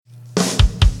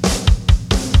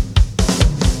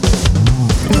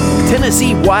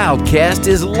Tennessee Wildcast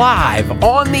is live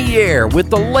on the air with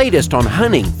the latest on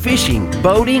hunting, fishing,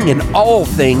 boating, and all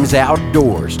things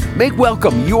outdoors. Make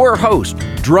welcome your host,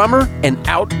 drummer and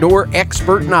outdoor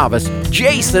expert novice,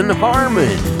 Jason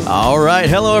Harmon. All right.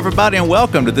 Hello, everybody, and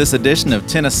welcome to this edition of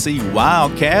Tennessee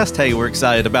Wildcast. Hey, we're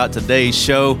excited about today's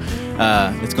show.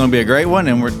 It's going to be a great one,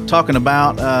 and we're talking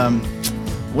about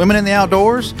women in the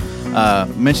outdoors.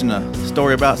 Mentioned a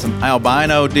story about some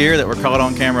albino deer that were caught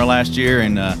on camera last year,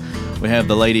 and we have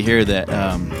the lady here that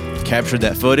captured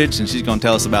that footage, and she's going to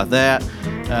tell us about that.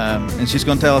 And she's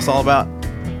going to tell us all about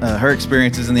her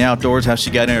experiences in the outdoors, how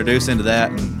she got introduced into that,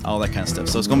 and all that kind of stuff.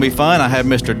 So it's going to be fun. I have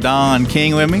Mr. Don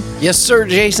King with me. Yes, sir,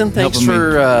 Jason. Thanks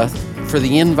for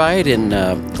the invite, and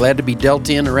glad to be dealt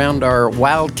in around our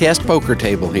Wildcast poker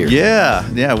table here.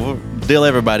 Yeah, we'll deal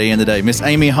everybody in today. Miss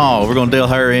Amy Hall, we're going to deal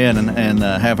her in and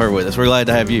have her with us. We're glad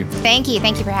to have you. Thank you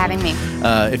for having me.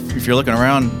 If you're looking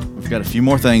around, we've got a few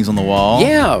more things on the wall.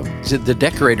 Yeah, the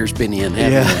decorator's been in,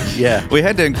 haven't they? Yeah. We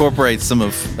had to incorporate some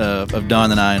of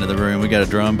Don and I into the room. We got a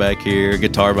drum back here, a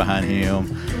guitar behind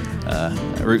him,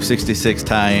 a Route 66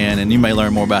 tie-in, and you may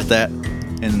learn more about that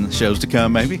in the shows to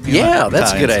come, maybe.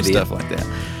 That's a good idea. Stuff like that.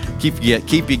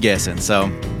 Keep you guessing. So,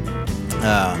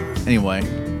 anyway,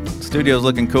 studio's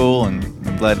looking cool, and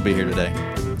I'm glad to be here today.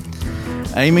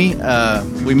 Amy,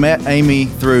 we met Amy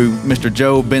through Mr.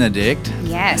 Joe Benedict.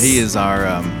 Yes. He is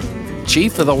our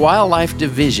Chief of the Wildlife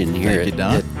Division here Thank you,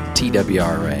 Don. at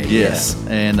TWRA. Yes,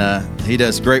 yeah. And he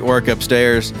does great work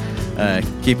upstairs,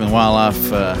 keeping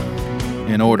wildlife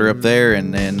in order up there.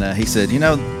 And he said,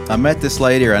 I met this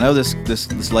lady, or I know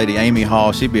this lady, Amy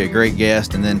Hall. She'd be a great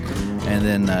guest. And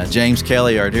then James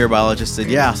Kelly, our deer biologist,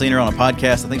 said, I've seen her on a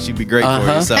podcast. I think she'd be great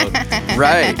for you. So,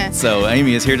 right. So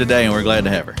Amy is here today, and we're glad to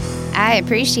have her. I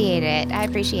appreciate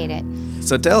it.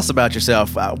 So tell us about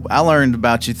yourself. I learned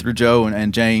about you through Joe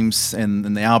and James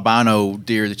and the albino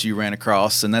deer that you ran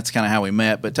across, and that's kind of how we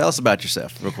met. But tell us about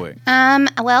yourself real quick.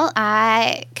 Well,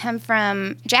 I come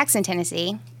from Jackson,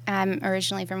 Tennessee. I'm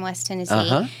originally from West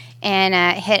Tennessee,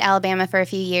 and hit Alabama for a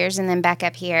few years, and then back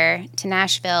up here to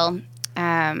Nashville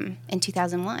in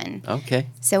 2001. Okay.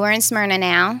 So we're in Smyrna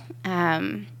now.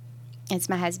 It's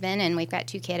my husband, and we've got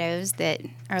two kiddos that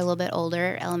are a little bit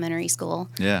older, elementary school.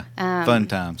 Yeah, fun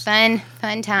times. Fun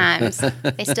times.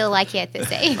 They still like you at this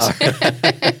age.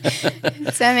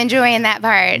 So I'm enjoying that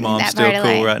part. Mom's that still part of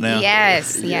cool life. right now?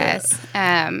 Yes.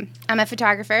 I'm a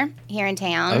photographer here in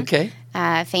town. Okay.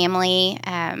 Family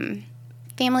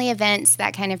events,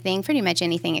 that kind of thing. Pretty much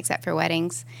anything except for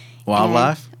weddings.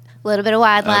 Wildlife? A little bit of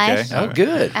wildlife. Okay. Oh,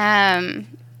 good.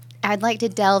 I'd like to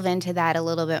delve into that a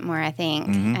little bit more, I think,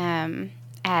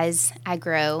 as I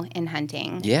grow in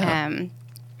hunting. Yeah.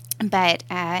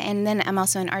 And then I'm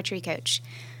also an archery coach,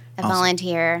 a Awesome.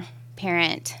 Volunteer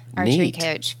parent archery Neat.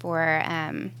 coach for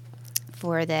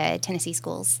the Tennessee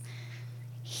schools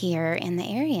here in the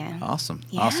area. Awesome.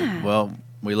 Yeah. Awesome. Well,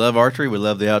 we love archery. We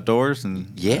love the outdoors.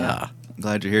 And Yeah.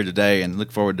 glad you're here today, and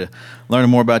look forward to learning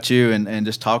more about you and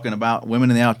just talking about women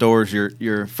in the outdoors.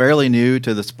 You're fairly new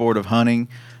to the sport of hunting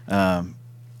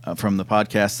from the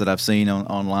podcasts that I've seen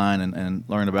online and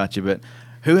learned about you. But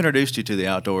who introduced you to the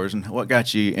outdoors, and what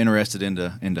got you interested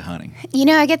into hunting?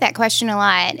 I get that question a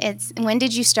lot. It's when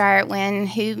did you start?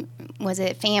 Who was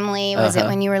it? Family? Was it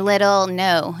when you were little?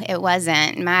 No, it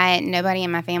wasn't. Nobody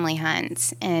in my family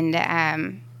hunts, and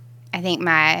I think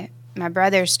my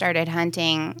brothers started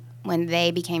hunting when they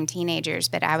became teenagers,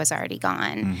 but I was already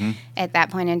gone at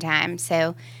that point in time.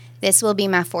 So this will be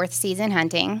my 4th season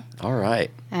hunting. All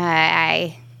right.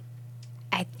 I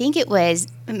think it was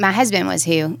my husband was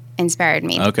who inspired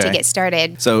me to get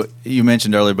started. So you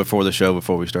mentioned earlier before the show,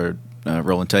 before we started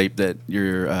rolling tape, that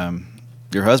your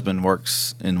husband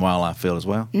works in wildlife field as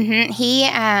well.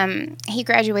 Mm-hmm. He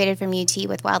graduated from UT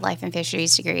with wildlife and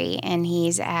fisheries degree, and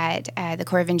he's at the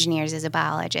Corps of Engineers as a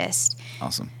biologist.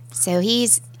 Awesome. So he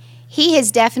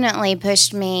has definitely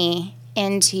pushed me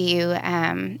into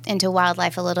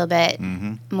wildlife a little bit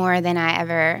more than I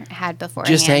ever had before.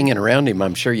 Just hanging around him,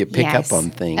 I'm sure you pick up on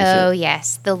things. Oh,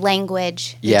 yes. The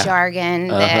language, the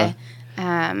jargon,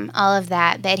 all of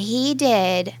that. But he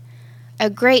did a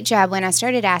great job when I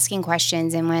started asking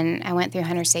questions, and when I went through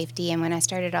hunter safety, and when I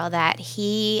started all that.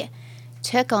 He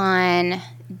took on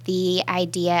the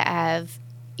idea of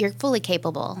you're fully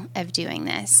capable of doing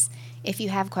this. If you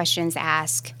have questions,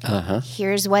 ask.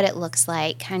 Here's what it looks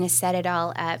like. Kind of set it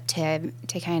all up to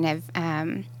kind of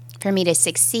for me to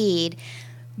succeed.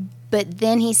 But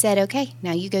then he said, okay,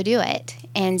 now you go do it.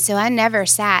 And so I never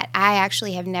sat. I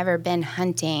actually have never been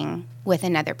hunting with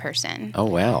another person. Oh,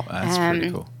 wow. That's pretty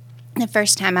cool. The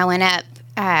first time I went up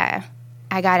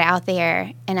I got out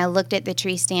there and I looked at the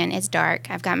tree stand. It's dark.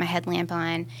 I've got my headlamp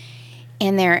on,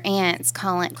 and there are ants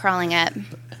crawling up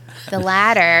the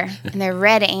ladder, and they're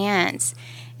red ants.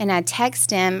 And I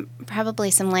text him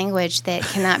probably some language that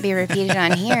cannot be repeated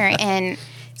on here, and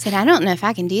said, I don't know if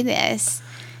I can do this.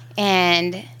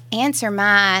 And ants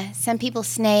are some people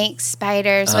snakes,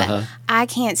 spiders, but I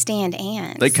can't stand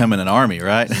ants. They come in an army,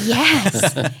 right?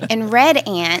 Yes. And red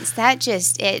ants, I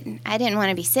didn't want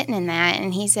to be sitting in that.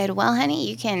 And he said, well, honey,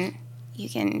 you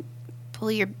can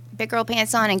pull your big girl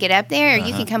pants on and get up there, or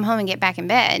you can come home and get back in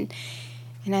bed.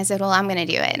 And I said, well, I'm going to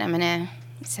do it.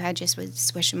 So I just would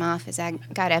swish them off as I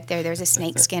got up there. There was a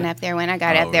snake skin up there when I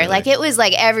got up there. Really? Like, it was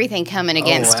like everything coming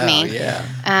against me. Yeah.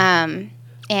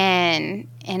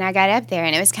 And I got up there,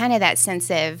 and it was kind of that sense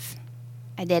of,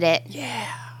 I did it. Yeah.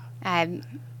 I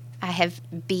have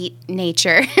beat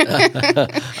nature.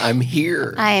 I'm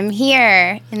here. I am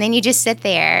here. And then you just sit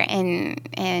there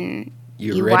and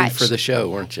You're ready for the show,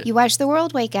 weren't you? You watch the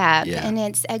world wake up, Yeah. and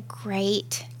it's a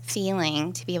great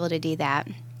feeling to be able to do that.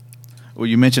 Well,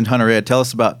 you mentioned Hunter Ed. Tell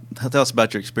us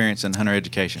about your experience in Hunter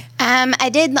Education. I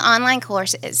did the online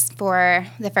courses for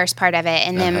the first part of it,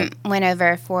 and then went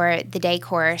over for the day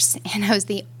course. And I was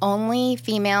the only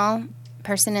female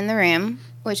person in the room,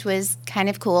 which was kind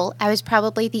of cool. I was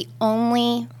probably the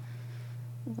only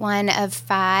one of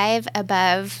 5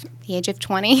 above the age of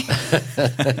 20. You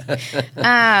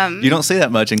don't see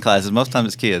that much in classes. Most times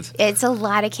it's kids. It's a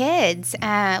lot of kids,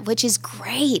 which is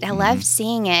great. I loved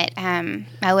seeing it.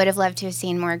 I would have loved to have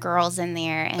seen more girls in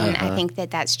there, and I think that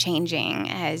that's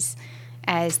changing as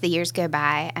the years go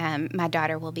by. My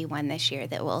daughter will be one this year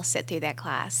that will sit through that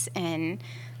class, and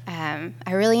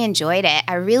I really enjoyed it.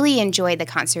 I really enjoyed the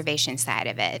conservation side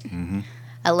of it.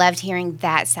 I loved hearing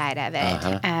that side of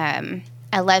it.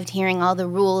 I loved hearing all the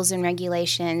rules and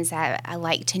regulations. I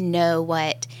like to know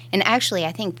what, and actually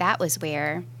I think that was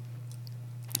where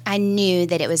I knew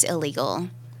that it was illegal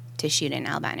to shoot an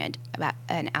albino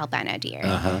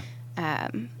deer.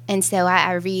 And so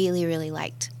I really, really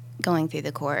liked going through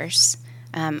the course.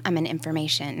 I'm an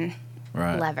information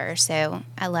lover, so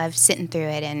I love sitting through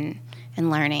it and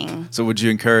learning. So would you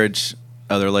encourage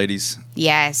other ladies,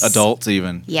 Yes. adults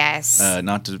even, Yes.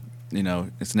 not to,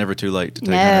 it's never too late to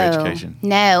take Hunter Education?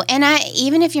 No. And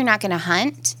even if you're not going to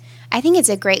hunt, I think it's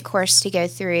a great course to go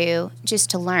through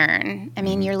just to learn. I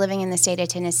mean, you're living in the state of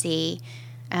Tennessee.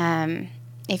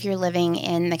 If you're living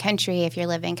in the country, if you're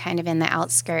living kind of in the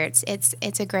outskirts,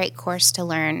 it's a great course to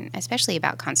learn, especially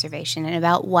about conservation and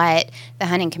about what the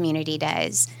hunting community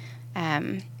does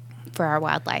for our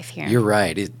wildlife here. You're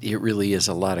right. It really is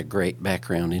a lot of great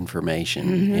background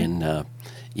information. And,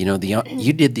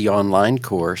 you did the online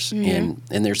course, and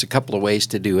there's a couple of ways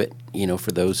to do it,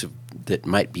 for those that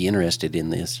might be interested in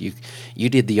this. You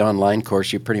did the online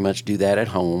course. You pretty much do that at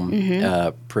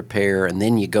home, prepare, and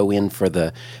then you go in for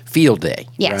the field day,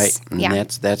 right? And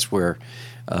that's where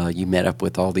you met up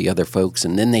with all the other folks,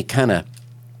 and then they kind of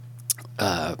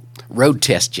road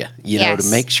test you, to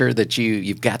make sure that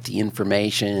you've got the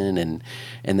information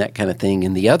and that kind of thing.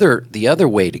 And the other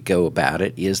way to go about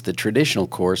it is the traditional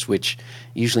course, which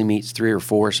usually meets 3 or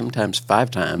 4, sometimes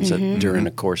 5 times during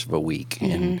the course of a week,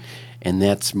 and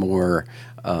that's more,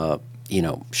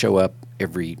 show up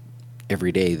every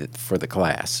day for the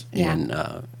class.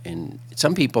 And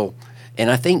some people,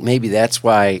 and I think maybe that's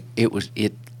why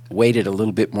it weighted a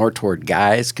little bit more toward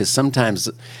guys, because sometimes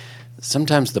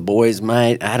the boys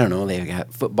might, I don't know, they've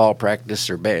got football practice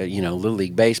or Little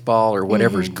League baseball or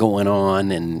whatever's going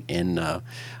on, and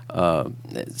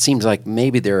it seems like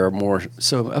maybe there are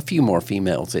a few more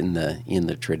females in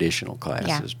the traditional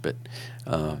classes. But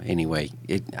anyway,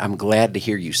 I'm glad to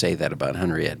hear you say that about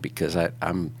Hunter Ed, because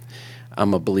I'm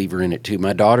a believer in it too.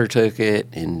 My daughter took it,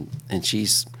 and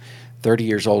she's 30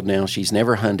 years old now. She's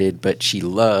never hunted, but she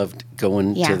loved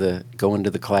going to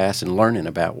the class and learning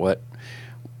about what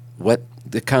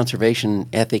the conservation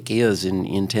ethic is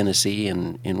in Tennessee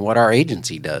and what our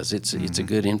agency does. It's a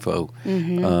good info,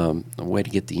 a way to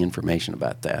get the information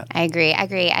about that. I agree. I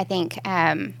think,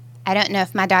 I don't know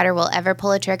if my daughter will ever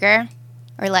pull a trigger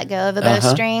or let go of a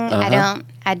bowstring.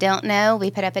 I don't know. We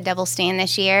put up a double stand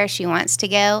this year. She wants to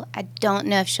go. I don't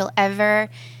know if she'll ever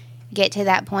get to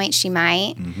that point. She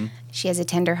might. She has a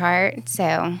tender heart,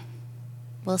 so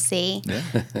we'll see. Yeah.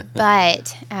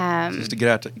 But just to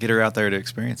get her out there to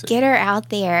experience it. Get her out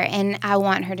there, and I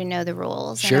want her to know the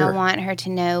rules. Sure. And I want her to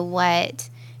know what.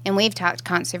 And we've talked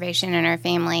conservation in our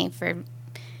family for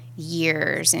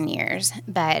years and years,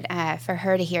 but for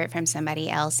her to hear it from somebody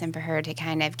else, and for her to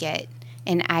kind of get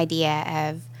an idea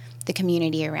of the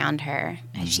community around her.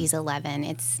 She's 11.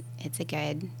 It's a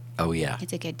good. Oh yeah.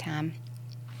 It's a good time.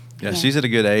 Yeah, she's at a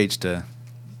good age to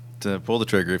to pull the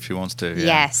trigger if she wants to. Yeah.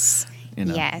 Yes. You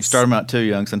Yes. start them out too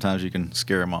young. Sometimes you can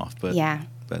scare them off. But Yeah.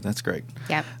 But that's great.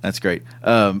 Yep. That's great.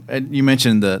 And you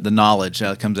mentioned the knowledge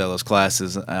that comes out of those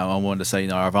classes. I wanted to say,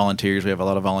 our volunteers, we have a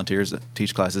lot of volunteers that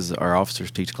teach classes. Our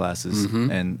officers teach classes.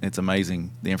 And it's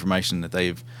amazing the information that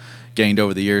they've gained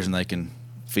over the years, and they can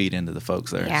feed into the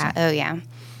folks there. Yeah. So. Oh, yeah.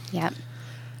 Yep.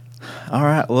 All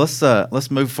right. Well,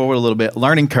 let's move forward a little bit.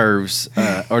 Learning curves,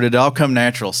 or did it all come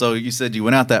natural? So you said you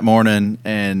went out that morning,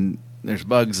 and there's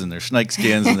bugs and there's snake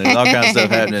skins and there's all kinds of stuff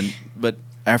happening. But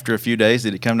after a few days,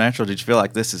 did it come natural? Did you feel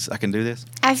like I can do this?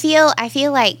 I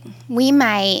feel like we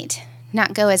might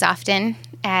not go as often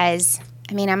as,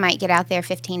 I might get out there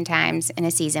 15 times in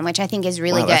a season, which I think is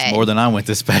really good. That's more than I went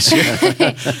this past year.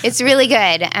 It's really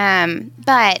good.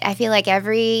 But I feel like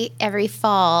every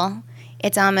fall,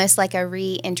 it's almost like a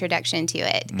reintroduction to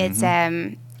it. Mm-hmm. It's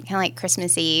kind of like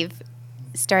Christmas Eve,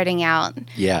 starting out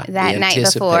that night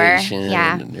before.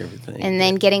 And everything. And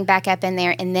then getting back up in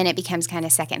there, and then it becomes kind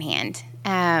of secondhand.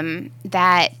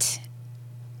 That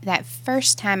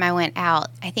first time I went out,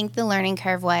 I think the learning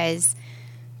curve was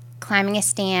climbing a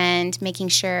stand, making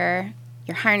sure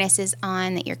your harness is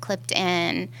on, that you're clipped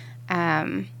in.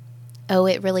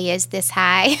 It really is this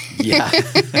high. Yeah.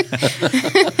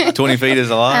 20 feet is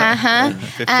a lot.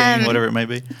 15, whatever it may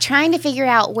be. Trying to figure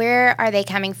out, where are they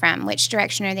coming from? Which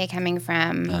direction are they coming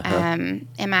from? Am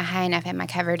I high enough? Am I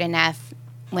covered enough?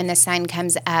 When the sun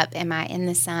comes up, am I in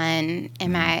the sun?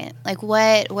 Am I, like,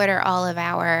 what are all of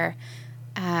our,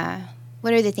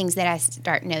 what are the things that I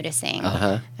start noticing?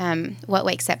 What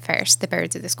wakes up first, the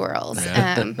birds or the squirrels?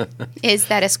 Yeah. Is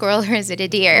that a squirrel or is it a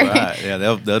deer? Right, yeah,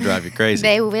 they'll drive you crazy.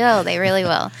 They will, they really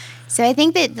will. So I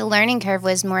think that the learning curve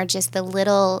was more just the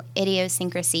little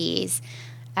idiosyncrasies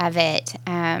of it.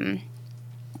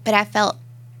 But I felt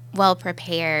well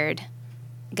prepared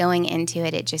going into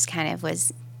it. It just kind of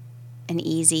was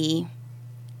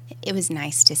it was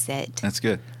nice to sit. That's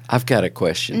good. I've got a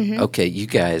question. Mm-hmm. Okay, you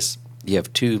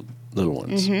have two little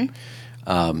ones.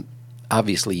 Mm-hmm.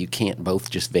 Obviously, you can't both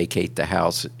just vacate the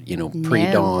house,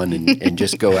 pre-dawn and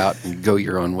just go out and go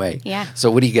your own way. Yeah.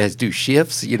 So what do you guys do?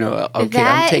 Shifts? I'm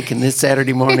taking this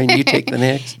Saturday morning, you take the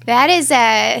next? That is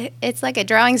it's like a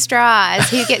drawing straws.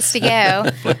 Who gets to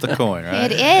go? Flip the coin, right?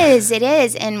 It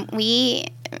is. And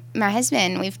my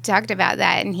husband, we've talked about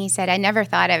that, and he said, I never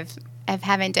thought of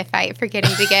having to fight for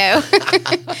getting to go.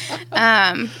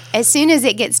 As soon as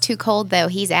it gets too cold, though,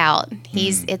 he's out.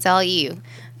 It's all you.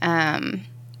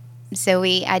 So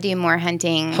I do more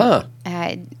hunting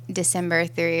December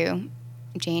through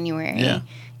January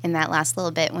in that last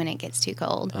little bit when it gets too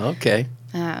cold. Okay.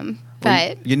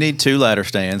 But you need two ladder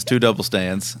stands, two double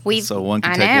stands. So one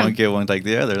can take one kill, one take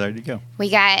the other. There you go. We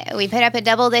put up a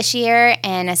double this year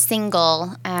and a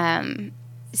single,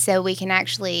 so we can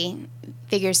actually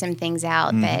figure some things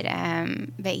out.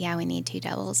 But yeah, we need two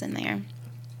doubles in there.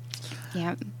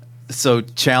 Yeah. So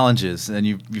challenges, and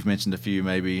you've mentioned a few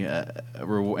maybe,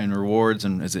 and rewards,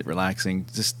 and is it relaxing?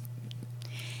 Just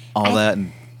all that.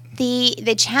 And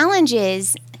the challenge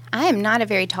is, I am not a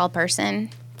very tall person.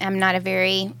 I'm not a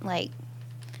very,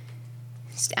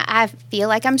 I feel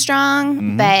like I'm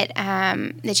strong, but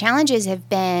the challenges have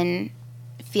been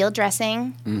field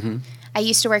dressing. Mm-hmm. I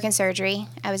used to work in surgery.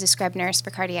 I was a scrub nurse for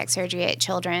cardiac surgery at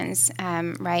Children's,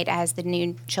 right as the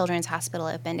new Children's Hospital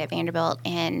opened at Vanderbilt.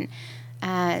 And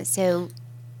so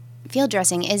field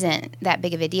dressing isn't that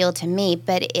big of a deal to me,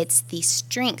 but it's the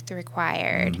strength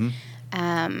required.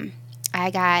 Mm-hmm. I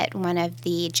got one of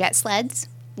the jet sleds,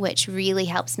 which really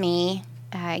helps me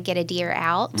get a deer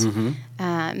out.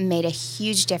 Mm-hmm. Made a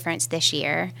huge difference this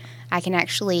year. I can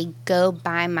actually go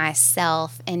by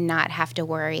myself and not have to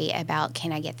worry about,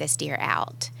 can I get this deer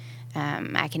out?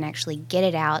 I can actually get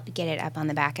it out, get it up on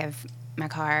the back of my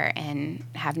car, and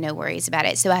have no worries about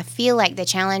it. So I feel like the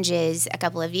challenges a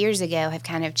couple of years ago have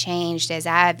kind of changed as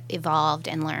I've evolved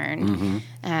and learned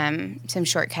some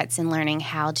shortcuts in learning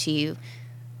how to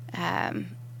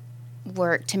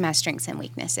work to my strengths and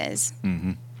weaknesses.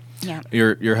 Mm-hmm. Yeah.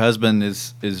 Your husband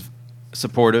is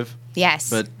supportive. Yes.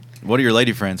 But what do your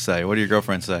lady friends say? What do your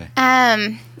girlfriends say?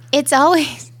 It's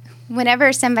always,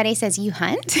 whenever somebody says, you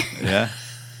hunt? Yeah.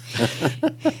 I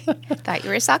thought you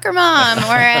were a soccer mom,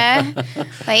 or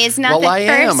it's not the I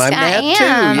first. am. I'm that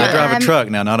too. I drive a truck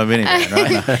now, not a minivan,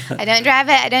 right? I don't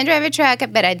drive a truck,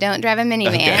 but I don't drive a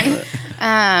minivan.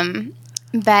 Okay.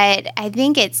 But I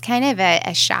think it's kind of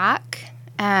a shock.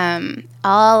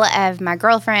 All of my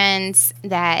girlfriends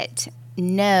that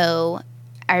know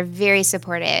are very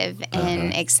supportive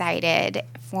and excited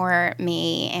for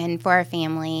me and for our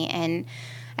family. And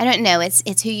I don't know,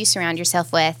 it's who you surround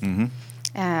yourself with. Mm-hmm.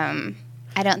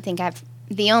 I don't think I've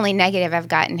the only negative I've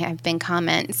gotten have been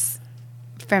comments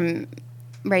from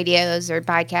radios or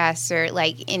podcasts or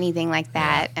like anything like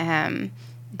that.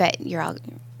 But you're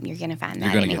going to find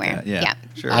that anywhere. Yeah,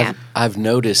 sure. I've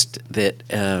noticed that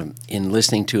in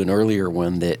listening to an earlier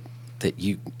one that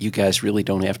you guys really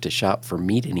don't have to shop for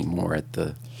meat anymore at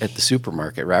the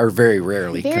supermarket, right? Or very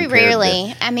rarely. Very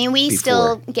rarely. I mean, we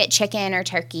still get chicken or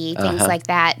turkey, things like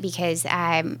that, because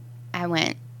I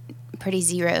went pretty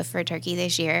zero for turkey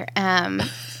this year.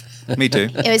 Me too.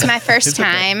 It was my first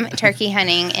time turkey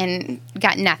hunting and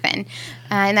got nothing,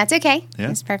 and that's okay.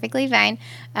 Yeah. It's perfectly fine.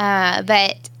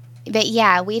 But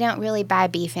yeah, we don't really buy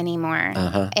beef anymore.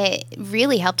 It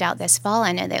really helped out this fall.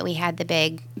 I know that we had the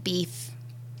big beef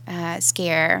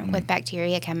scare with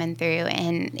bacteria coming through,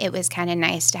 and it was kind of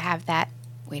nice to have that.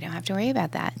 We don't have to worry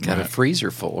about that. Got a freezer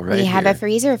full, right? We have a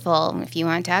freezer full. If you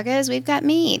want tacos, we've got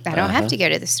meat. I don't have to go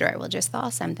to the store. We'll just thaw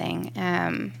something.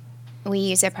 We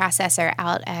use a processor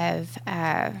out of,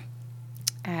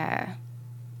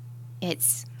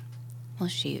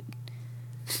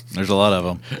 There's a lot of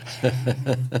them.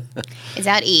 It's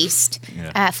out east.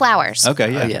 Yeah. Flowers.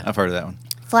 Okay, yeah. I've heard of that one.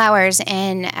 Flowers,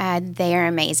 and they are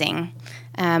amazing.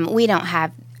 We don't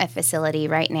have a facility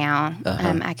right now.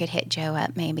 I could hit Joe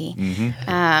up maybe.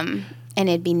 And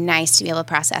it'd be nice to be able to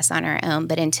process on our own.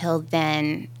 But until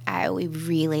then, we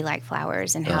really like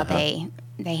Flowers and how they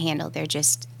handle.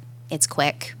 It's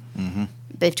quick.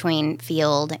 Between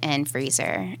field and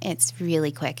freezer, it's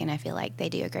really quick, and I feel like they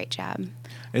do a great job.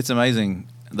 It's amazing,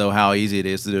 though, how easy it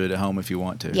is to do it at home if you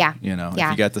want to. Yeah.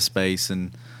 If you got the space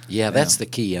and. Yeah, that's the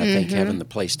key, I think, having the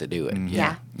place to do it.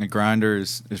 Yeah. The grinder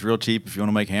is real cheap if you want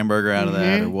to make hamburger out of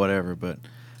that or whatever. But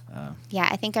yeah,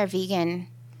 I think our vegan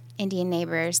Indian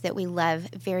neighbors that we love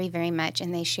very, very much,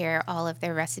 and they share all of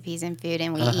their recipes and food,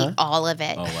 and we eat all of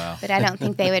it. Oh, wow. But I don't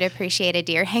think they would appreciate a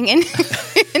deer hanging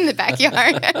in the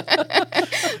backyard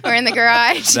or in the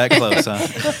garage. That close, huh?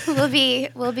 We'll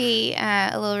be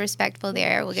a little respectful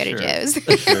there. We'll go to Joe's.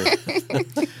 Sure.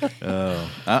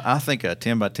 I think a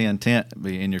 10 by 10 tent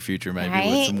be in your future, maybe,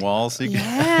 with some walls. So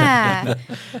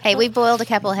Hey, we boiled a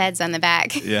couple heads on the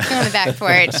back on the back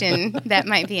porch, and that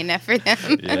might be enough for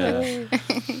them. Yeah.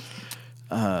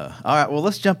 All right, well,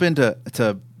 let's jump into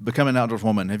Becoming an Outdoors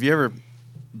Woman. Have you ever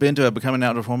been to a Becoming an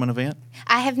Outdoors Woman event?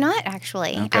 I have not,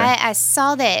 actually. Okay. I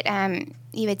saw that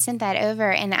you had sent that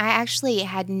over, and I actually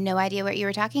had no idea what you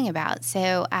were talking about.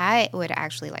 So I would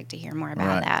actually like to hear more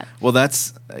about that. Well,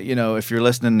 that's, if you're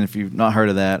listening, if you've not heard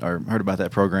of that or heard about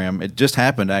that program, it just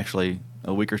happened, actually,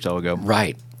 a week or so ago.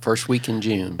 Right. First week in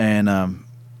June. And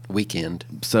weekend.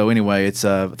 So anyway, it's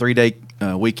a 3-day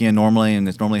weekend normally, and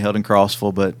it's normally held in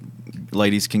Crossville, but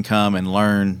ladies can come and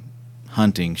learn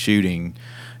hunting, shooting,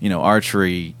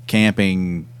 archery,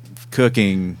 camping,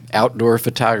 cooking, outdoor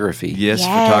photography. Yes.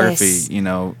 Photography.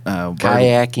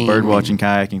 Kayaking, bird watching,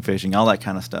 kayaking, fishing, all that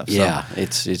kind of stuff. Yeah,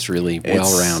 so it's really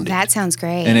well rounded. That sounds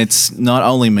great. And it's not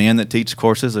only men that teach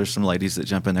courses. There's some ladies that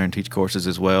jump in there and teach courses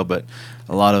as well. But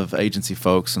a lot of agency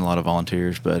folks and a lot of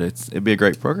volunteers. But it'd be a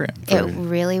great program. It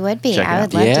really would be. I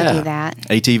would love to do that.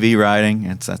 ATV riding.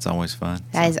 That's always fun.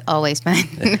 That is always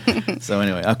fun. So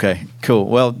anyway, okay, cool.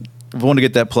 Well, I want to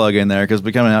get that plug in there because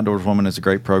Becoming an Outdoors Woman is a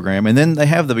great program. And then they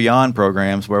have the Beyond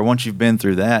programs where once you've been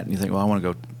through that, you think, well, I want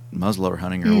to go muzzleloader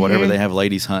hunting or whatever. They have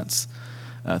ladies hunts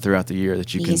throughout the year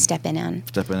that you can step in on.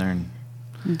 Step in there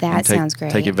and sounds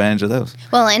great. Take advantage of those.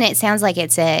 Well, and it sounds like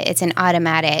it's an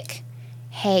automatic.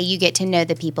 Hey, you get to know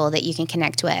the people that you can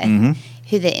connect with.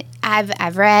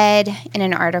 I've read in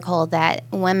an article that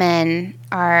women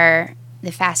are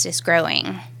the fastest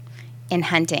growing in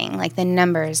hunting. Like the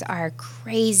numbers are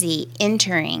crazy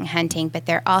entering hunting, but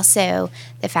they're also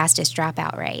the fastest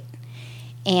dropout rate.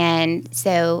 And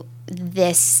so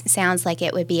this sounds like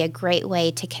it would be a great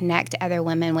way to connect other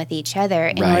women with each other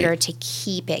in order to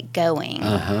keep it going.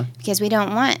 Because we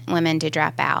don't want women to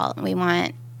drop out. We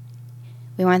want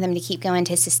them to keep going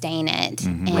to sustain it.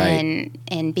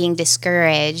 And being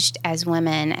discouraged as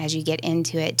women as you get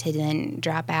into it to then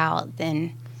drop out,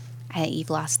 then you've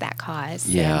lost that cause.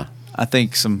 Yeah. I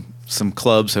think some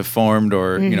clubs have formed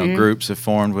or groups have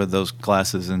formed with those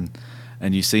classes, and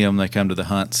you see them, they come to the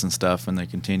hunts and stuff, and they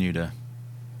continue to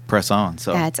press on.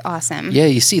 So that's awesome. Yeah,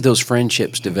 you see those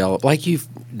friendships develop, like you've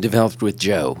developed with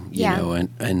Joe, you know,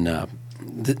 and a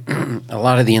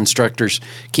lot of the instructors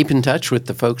keep in touch with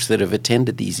the folks that have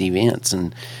attended these events,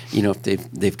 and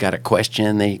if they've got a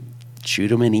question, they shoot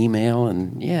them an email,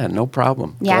 and no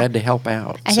problem. Glad to help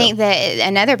out. I think that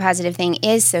another positive thing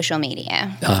is social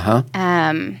media.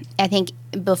 I think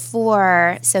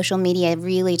before social media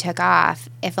really took off,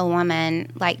 if a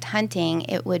woman liked hunting,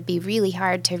 it would be really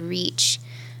hard to reach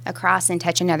across and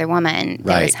touch another woman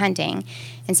that was hunting.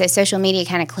 And so social media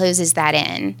kind of closes that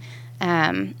in.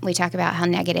 We talk about how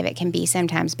negative it can be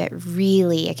sometimes, but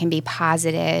really it can be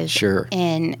positive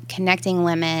in connecting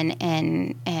women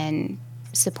and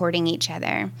supporting each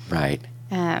other. Right.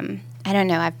 I don't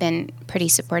know. I've been pretty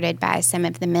supported by some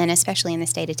of the men, especially in the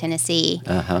state of Tennessee,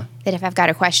 that if I've got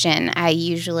a question, I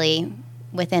usually,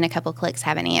 within a couple clicks,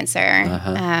 have an answer,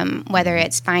 whether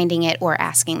it's finding it or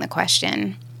asking the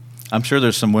question. I'm sure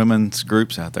there's some women's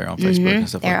groups out there on Facebook and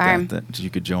stuff that you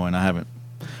could join. I haven't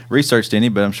researched any,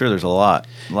 but I'm sure there's a lot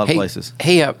of places.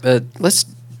 Hey, let's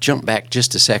jump back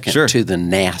just a second to the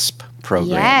NASP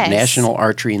program, National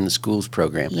Archery in the Schools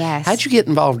program. Yes. How'd you get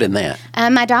involved in that?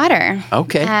 My daughter.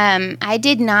 Okay. I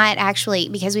did not actually,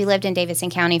 because we lived in Davidson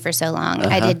County for so long,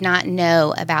 I did not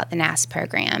know about the NASP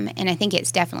program. And I think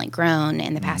it's definitely grown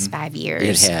in the past 5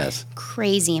 years. It has.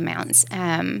 Crazy amounts.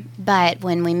 But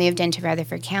when we moved into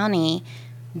Rutherford County,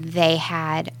 they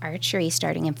had archery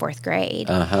starting in 4th grade.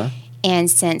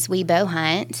 And since we bow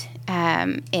hunt,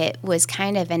 it was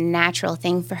kind of a natural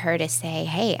thing for her to say,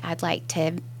 hey, I'd like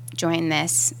to join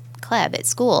this club at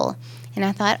school. And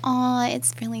I thought, oh,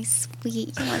 it's really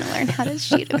sweet. You want to learn how to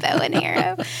shoot a bow and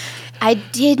arrow. I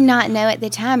did not know at the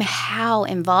time how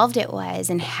involved it was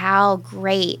and how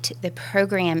great the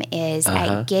program is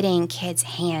at getting kids'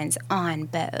 hands on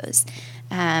bows.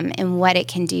 And what it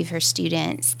can do for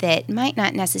students that might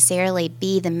not necessarily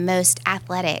be the most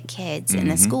athletic kids in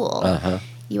the school.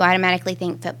 You automatically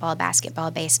think football,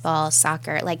 basketball, baseball,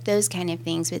 soccer, like those kind of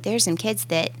things. But there's some kids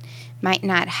that might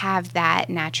not have that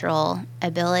natural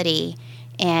ability.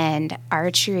 And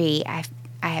archery, I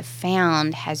have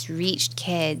found, has reached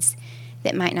kids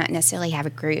that might not necessarily have a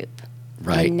group.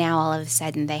 Right. And now all of a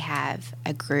sudden they have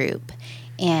a group.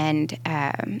 And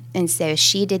so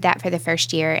she did that for the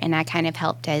first year, and I kind of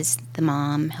helped as the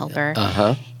mom helper,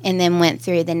 and then went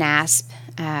through the NASP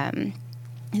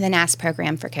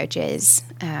program for coaches,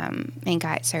 and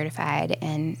got certified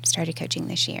and started coaching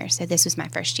this year. So this was my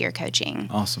first year coaching.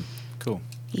 Awesome, cool,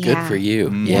 yeah. Good for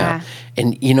you. Yeah,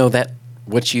 and you know that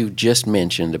what you just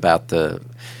mentioned about the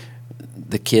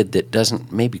kid that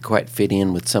doesn't maybe quite fit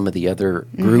in with some of the other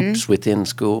groups within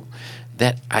school.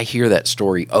 That I hear that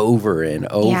story over and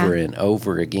over and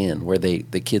over again, where the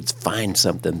kids find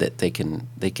something that they can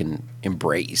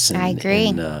embrace. And, I agree.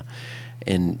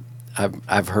 And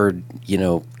I've heard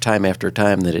time after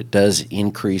time that it does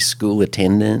increase school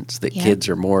attendance. That kids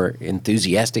are more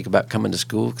enthusiastic about coming to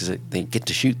school because they get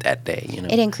to shoot that day.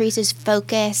 It increases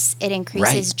focus. It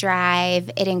increases drive.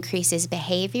 It increases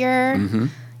behavior.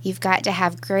 You've got to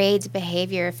have grades,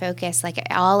 behavior, focus, like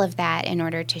all of that in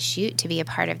order to shoot, to be a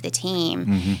part of the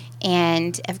team.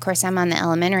 And, of course, I'm on the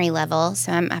elementary level,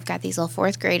 so I've got these little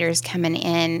 4th graders coming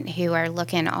in who are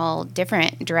looking all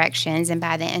different directions. And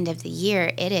by the end of the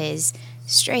year, it is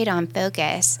straight on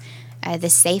focus. The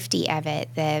safety of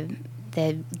it,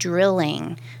 the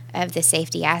drilling of the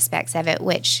safety aspects of it,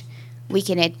 which we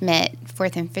can admit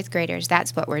 4th and 5th graders,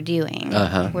 that's what we're doing.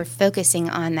 We're focusing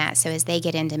on that. So as they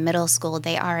get into middle school,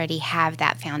 they already have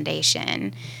that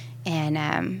foundation.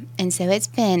 And so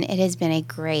it has been a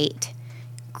great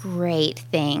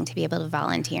thing to be able to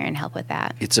volunteer and help with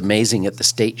that. It's amazing at the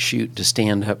state shoot to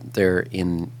stand up there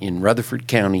in Rutherford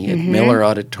County at Miller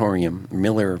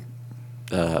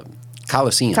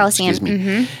Coliseum, excuse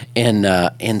me,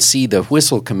 and see the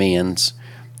whistle commands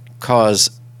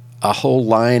cause a whole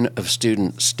line of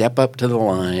students step up to the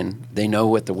line. They know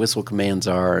what the whistle commands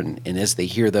are, and as they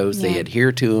hear those, they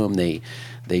adhere to them. They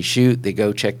shoot. They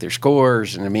go check their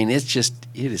scores, and I mean, it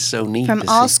is so neat. From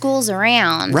all schools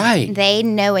around, right? They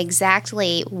know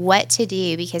exactly what to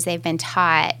do because they've been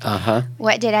taught.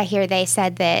 What did I hear? They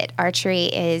said that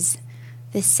archery is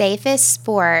the safest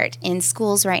sport in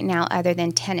schools right now, other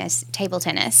than tennis, table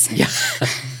tennis. Yeah.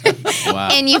 Wow.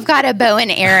 And you've got a bow and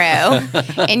arrow,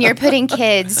 and you're putting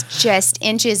kids just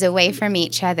inches away from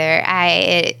each other.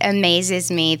 It amazes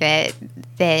me that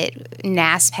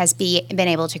NASP has been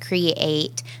able to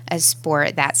create a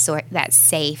sport that's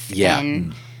safe. Yeah.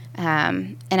 And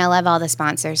I love all the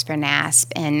sponsors for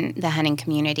NASP and the hunting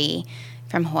community,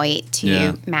 from Hoyt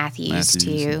to Matthews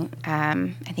to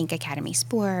I think Academy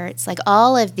Sports, like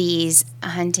all of these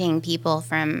hunting people,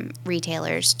 from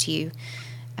retailers to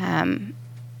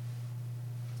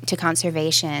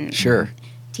conservation. Sure.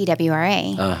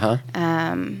 TWRA.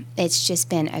 It's just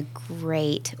been a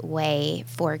great way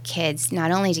for kids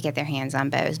not only to get their hands on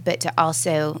bows, but to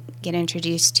also get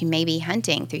introduced to maybe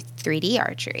hunting through 3D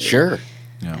archery. Sure.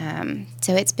 Yeah.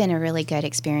 So it's been a really good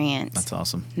experience. That's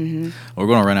awesome. We're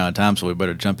going to run out of time, so we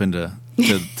better jump into the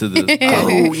the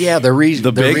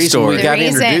big reason story. We got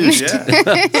introduced.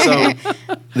 So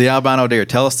The albino deer.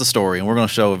 Tell us the story, and we're going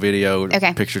to show a video,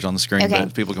 Okay. pictures on the screen, Okay.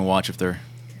 but people can watch if they're.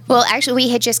 Well, actually, we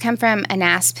had just come from a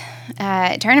NASP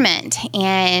tournament,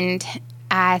 and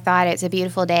I thought it's a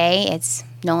beautiful day. It's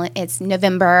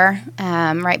November,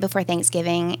 right before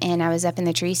Thanksgiving, and I was up in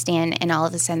the tree stand, and all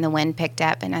of a sudden the wind picked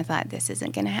up, and I thought, this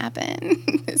isn't going to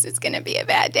happen. This is going to be a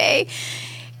bad day.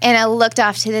 And I looked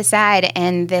off to the side,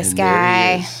 and this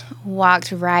guy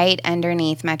walked right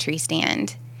underneath my tree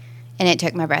stand, and it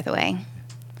took my breath away.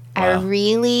 Wow.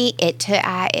 It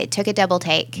took a double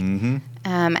take. Mm-hmm.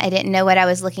 I didn't know what I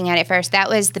was looking at first. That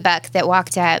was the buck that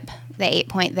walked up, the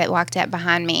 8-point that walked up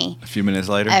behind me. A few minutes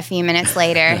later. So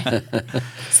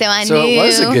I knew. So it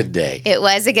was a good day. It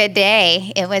was a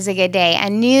good day. I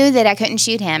knew that I couldn't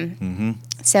shoot him. Mm-hmm.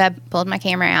 So I pulled my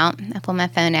camera out. I pulled my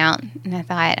phone out, and I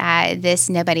thought,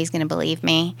 nobody's going to believe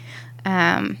me.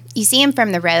 You see him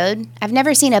from the road. I've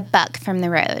never seen a buck from the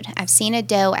road. I've seen a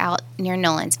doe out near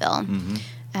Nolensville. Mm-hmm.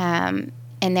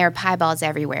 And there are piebalds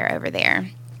everywhere over there.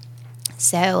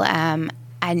 So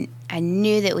I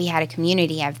knew that we had a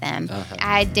community of them. Uh-huh.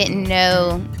 I didn't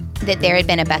know that there had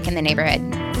been a buck in the neighborhood.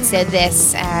 So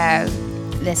this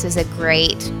was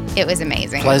it was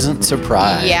amazing. Pleasant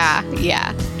surprise.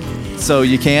 Yeah. So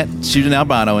you can't shoot an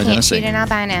albino in Tennessee. Can't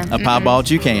shoot an albino. A piebald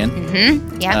you can.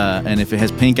 Mm-hmm. Yeah. And if it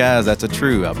has pink eyes, that's a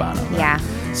true albino. Right?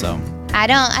 Yeah. So. I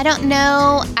don't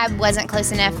know. I wasn't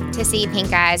close enough to see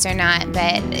pink eyes or not,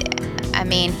 but I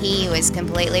mean, he was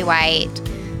completely white.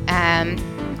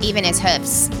 Even his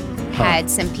hoofs had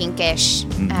some pinkish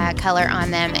color on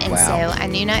them, and so I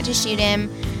knew not to shoot him.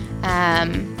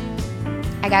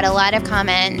 I got a lot of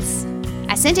comments.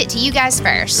 I sent it to you guys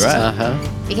first. Right.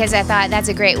 Because I thought that's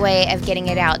a great way of getting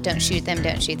it out. Don't shoot them.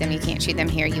 You can't shoot them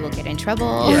here. You will get in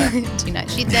trouble. Yeah. Do not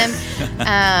shoot them.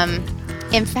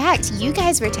 In fact, you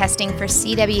guys were testing for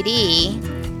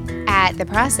CWD at the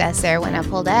processor when I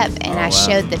pulled up, and I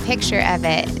showed the picture of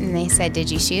it, and they said,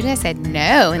 "Did you shoot?" I said,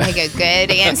 "No," and they go,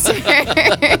 "Good answer."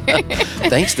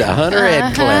 Thanks to Hunter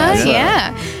Ed class.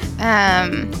 Yeah.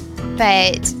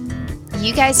 But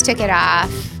you guys took it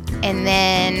off, and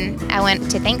then I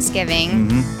went to Thanksgiving,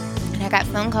 and I got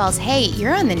phone calls. Hey,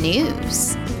 you're on the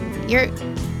news. You're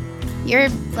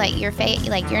like your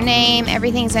name,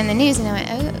 everything's on the news, and I went,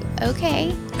 oh,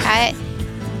 okay. I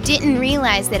didn't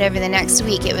realize that over the next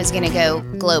week it was going to go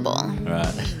global.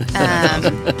 Right.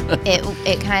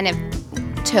 It kind of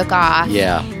took off.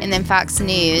 Yeah. And then Fox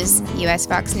News, U.S.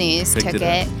 Fox News, Picked took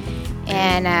it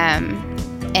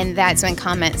and that's when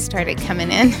comments started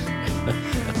coming in,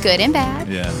 good and bad.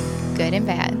 Yeah. Good and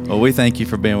bad. Well, we thank you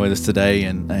for being with us today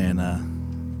and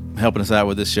helping us out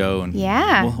with this show. And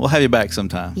Yeah. we'll have you back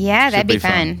sometime. Yeah, Should that'd be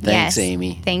fun. Thanks, Yes.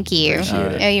 Amy. Thank you.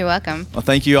 Appreciate it. Oh, you're welcome. Well,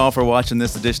 thank you all for watching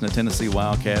this edition of Tennessee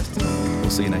Wildcast.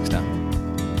 We'll see you next time.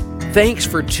 Thanks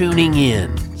for tuning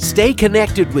in. Stay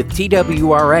connected with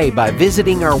TWRA by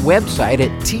visiting our website at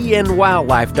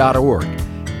tnwildlife.org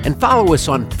and follow us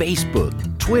on Facebook,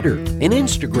 Twitter, and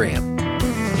Instagram.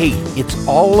 Hey, it's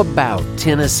all about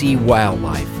Tennessee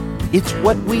wildlife. It's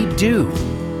what we do.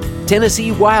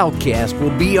 Tennessee Wildcast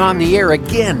will be on the air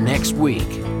again next week.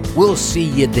 We'll see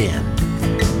you then.